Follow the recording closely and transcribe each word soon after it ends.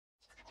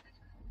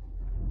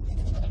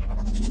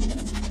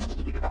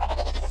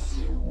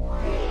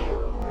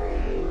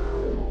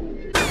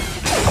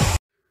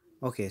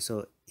Okay,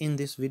 so in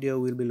this video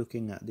we'll be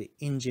looking at the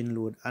engine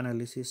load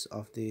analysis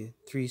of the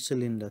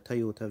 3-cylinder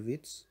Toyota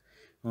Vitz.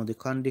 Now the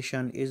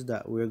condition is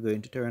that we're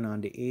going to turn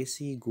on the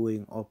AC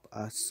going up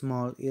a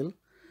small hill,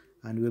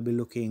 and we'll be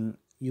looking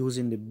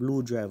using the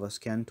blue driver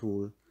scan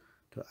tool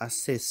to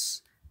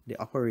assess the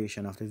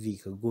operation of the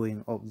vehicle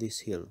going up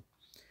this hill.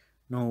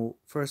 Now,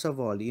 first of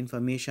all, the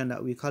information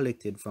that we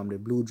collected from the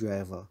blue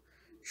driver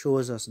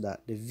shows us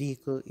that the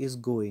vehicle is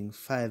going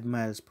 5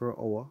 miles per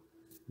hour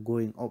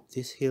going up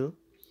this hill,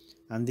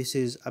 and this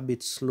is a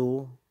bit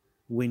slow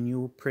when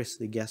you press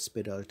the gas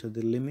pedal to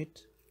the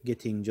limit,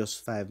 getting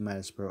just 5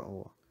 miles per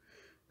hour.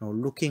 Now,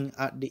 looking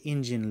at the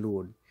engine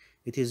load,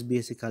 it is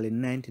basically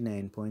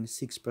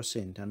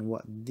 99.6%, and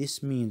what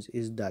this means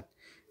is that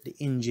the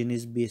engine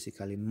is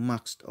basically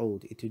maxed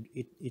out.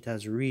 It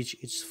has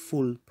reached its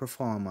full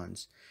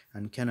performance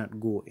and cannot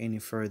go any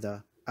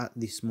further at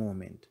this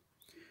moment.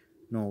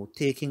 Now,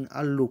 taking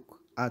a look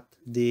at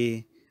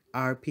the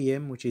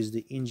RPM, which is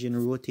the engine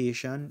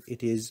rotation,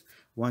 it is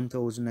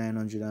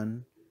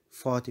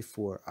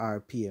 1944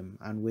 RPM.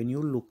 And when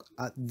you look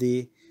at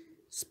the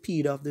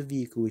speed of the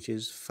vehicle, which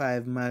is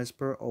 5 miles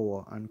per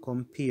hour, and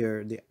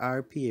compare the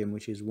RPM,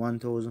 which is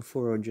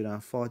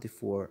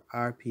 1444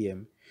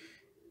 RPM,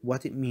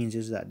 what it means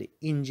is that the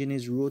engine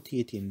is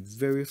rotating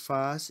very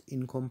fast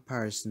in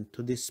comparison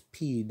to the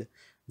speed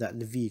that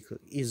the vehicle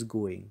is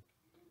going.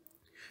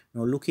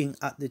 Now, looking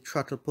at the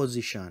throttle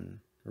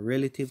position,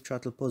 relative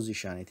throttle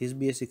position, it is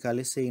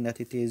basically saying that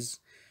it is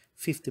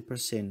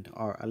 50%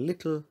 or a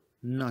little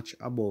notch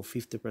above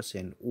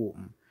 50%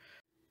 open.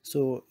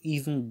 So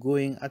even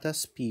going at a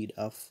speed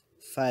of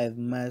 5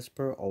 miles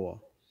per hour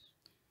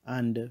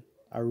and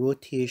a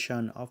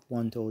rotation of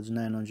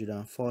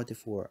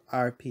 1944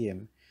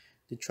 RPM,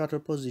 the throttle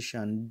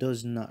position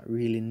does not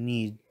really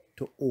need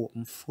to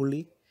open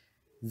fully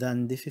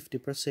than the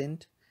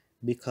 50%,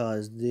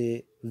 because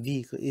the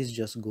vehicle is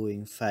just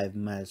going 5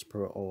 miles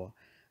per hour,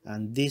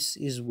 and this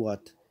is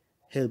what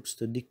helps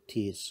to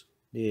dictate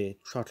the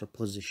throttle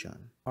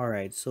position.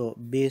 Alright, so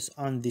based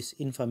on this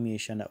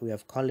information that we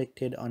have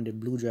collected on the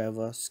blue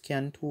driver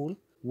scan tool,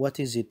 what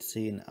is it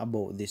saying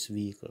about this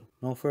vehicle?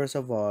 Now, first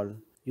of all,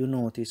 you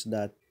notice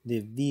that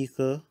the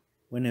vehicle,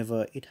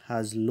 whenever it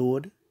has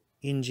load,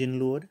 engine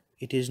load,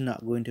 it is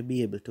not going to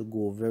be able to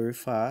go very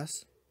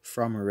fast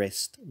from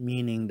rest,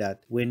 meaning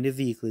that when the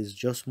vehicle is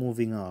just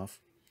moving off,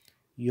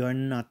 you're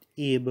not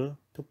able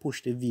to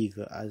push the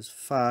vehicle as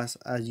fast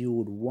as you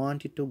would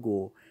want it to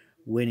go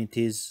when it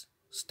is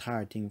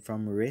starting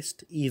from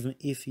rest, even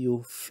if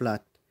you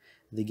flat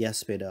the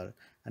gas pedal.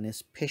 And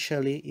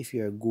especially if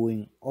you're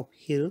going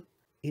uphill,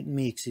 it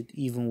makes it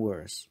even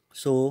worse.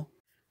 So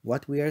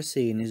what we are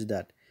saying is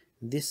that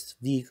this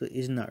vehicle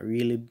is not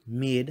really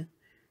made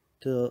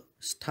to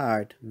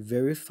start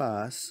very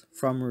fast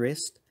from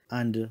rest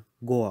and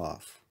go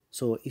off.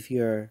 So if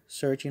you're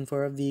searching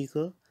for a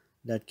vehicle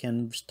that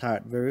can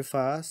start very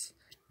fast,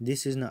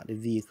 this is not the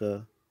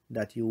vehicle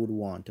that you would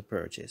want to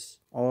purchase.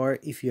 Or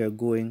if you're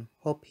going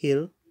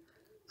uphill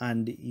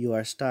and you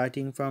are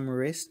starting from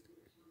rest,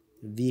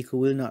 the vehicle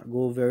will not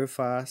go very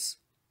fast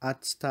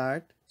at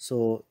start.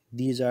 So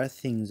these are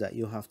things that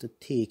you have to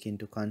take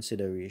into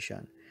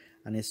consideration,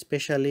 and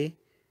especially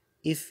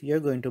if you're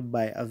going to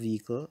buy a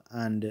vehicle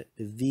and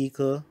the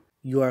vehicle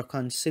you are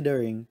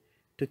considering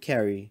to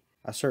carry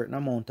a certain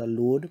amount of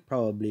load,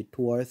 probably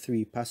 2 or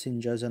 3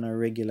 passengers on a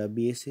regular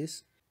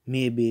basis,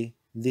 maybe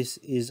this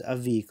is a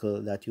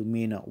vehicle that you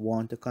may not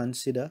want to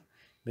consider,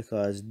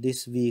 because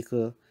this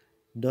vehicle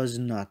does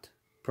not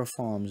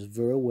perform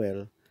very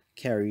well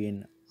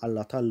carrying a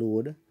lot of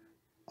load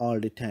all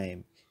the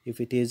time.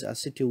 If it is a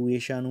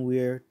situation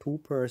where 2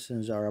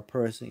 persons or a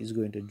person is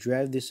going to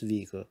drive this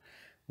vehicle,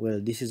 well,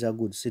 this is a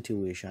good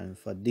situation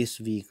for this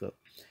vehicle.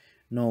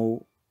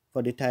 Now,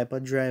 for the type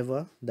of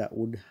driver that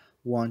would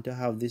want to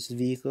have this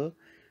vehicle,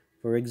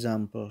 for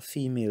example,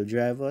 female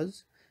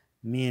drivers,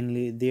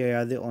 mainly they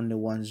are the only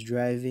ones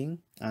driving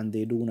and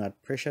they do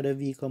not pressure the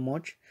vehicle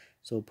much,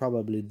 so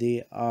probably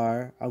they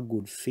are a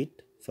good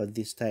fit for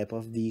this type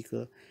of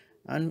vehicle.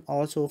 And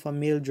also for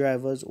male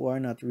drivers who are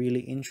not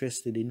really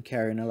interested in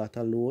carrying a lot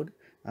of load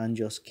and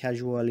just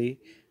casually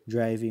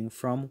driving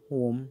from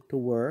home to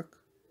work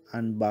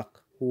and back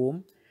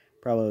home,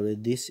 probably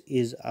this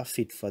is a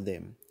fit for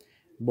them.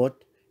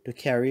 But to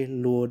carry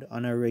load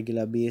on a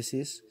regular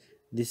basis,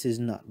 this is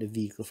not the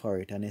vehicle for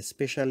it. And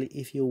especially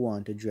if you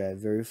want to drive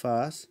very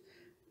fast,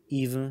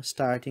 even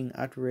starting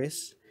at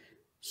rest,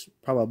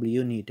 probably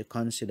you need to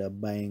consider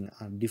buying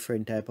a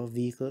different type of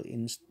vehicle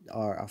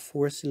or a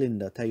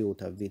 4-cylinder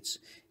Toyota Vitz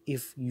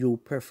if you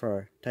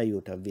prefer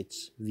Toyota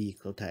Vitz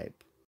vehicle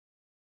type.